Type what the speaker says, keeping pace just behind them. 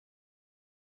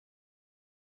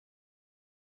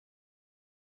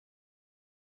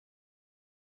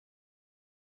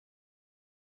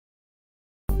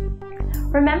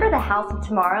Remember the house of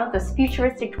tomorrow, those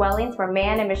futuristic dwellings where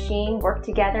man and machine work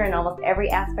together in almost every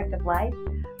aspect of life?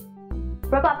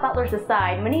 Robot butlers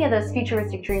aside, many of those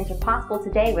futuristic dreams are possible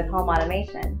today with home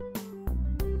automation.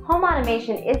 Home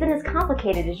automation isn't as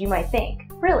complicated as you might think.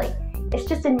 Really, it's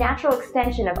just a natural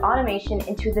extension of automation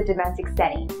into the domestic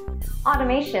setting.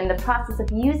 Automation, the process of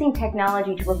using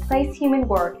technology to replace human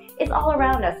work, is all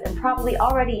around us and probably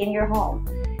already in your home.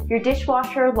 Your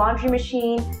dishwasher, laundry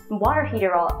machine, and water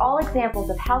heater are all examples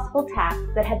of household tasks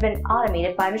that have been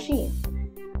automated by machines.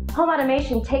 Home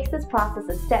automation takes this process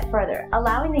a step further,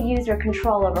 allowing the user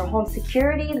control over home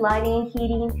security, lighting,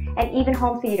 heating, and even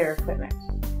home theater equipment.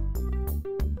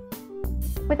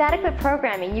 With adequate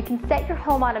programming, you can set your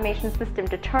home automation system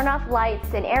to turn off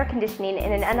lights and air conditioning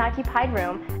in an unoccupied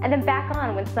room and then back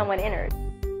on when someone enters.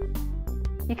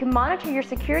 You can monitor your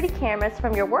security cameras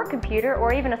from your work computer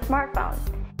or even a smartphone.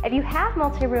 If you have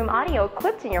multi-room audio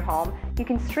equipped in your home, you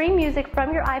can stream music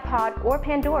from your iPod or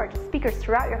Pandora to speakers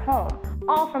throughout your home,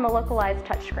 all from a localized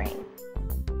touchscreen.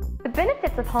 The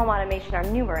benefits of home automation are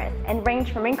numerous and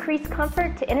range from increased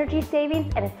comfort to energy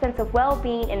savings and a sense of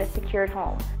well-being in a secured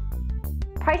home.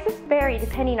 Prices vary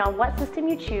depending on what system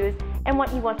you choose and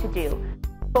what you want to do,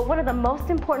 but one of the most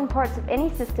important parts of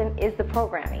any system is the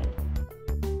programming.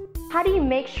 How do you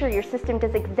make sure your system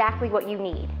does exactly what you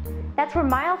need? That's where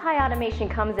Mile High Automation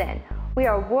comes in. We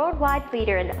are a worldwide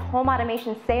leader in home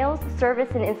automation sales, service,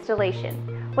 and installation.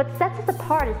 What sets us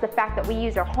apart is the fact that we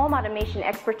use our home automation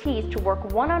expertise to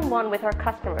work one-on-one with our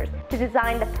customers to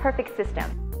design the perfect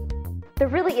system. There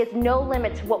really is no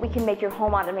limit to what we can make your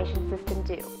home automation system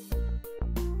do.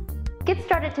 Get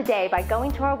started today by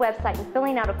going to our website and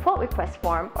filling out a quote request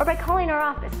form, or by calling our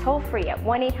office toll-free at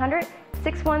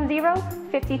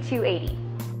 1-800-610-5280.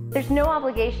 There's no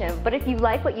obligation, but if you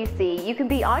like what you see, you can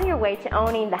be on your way to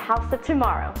owning the house of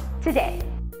tomorrow, today.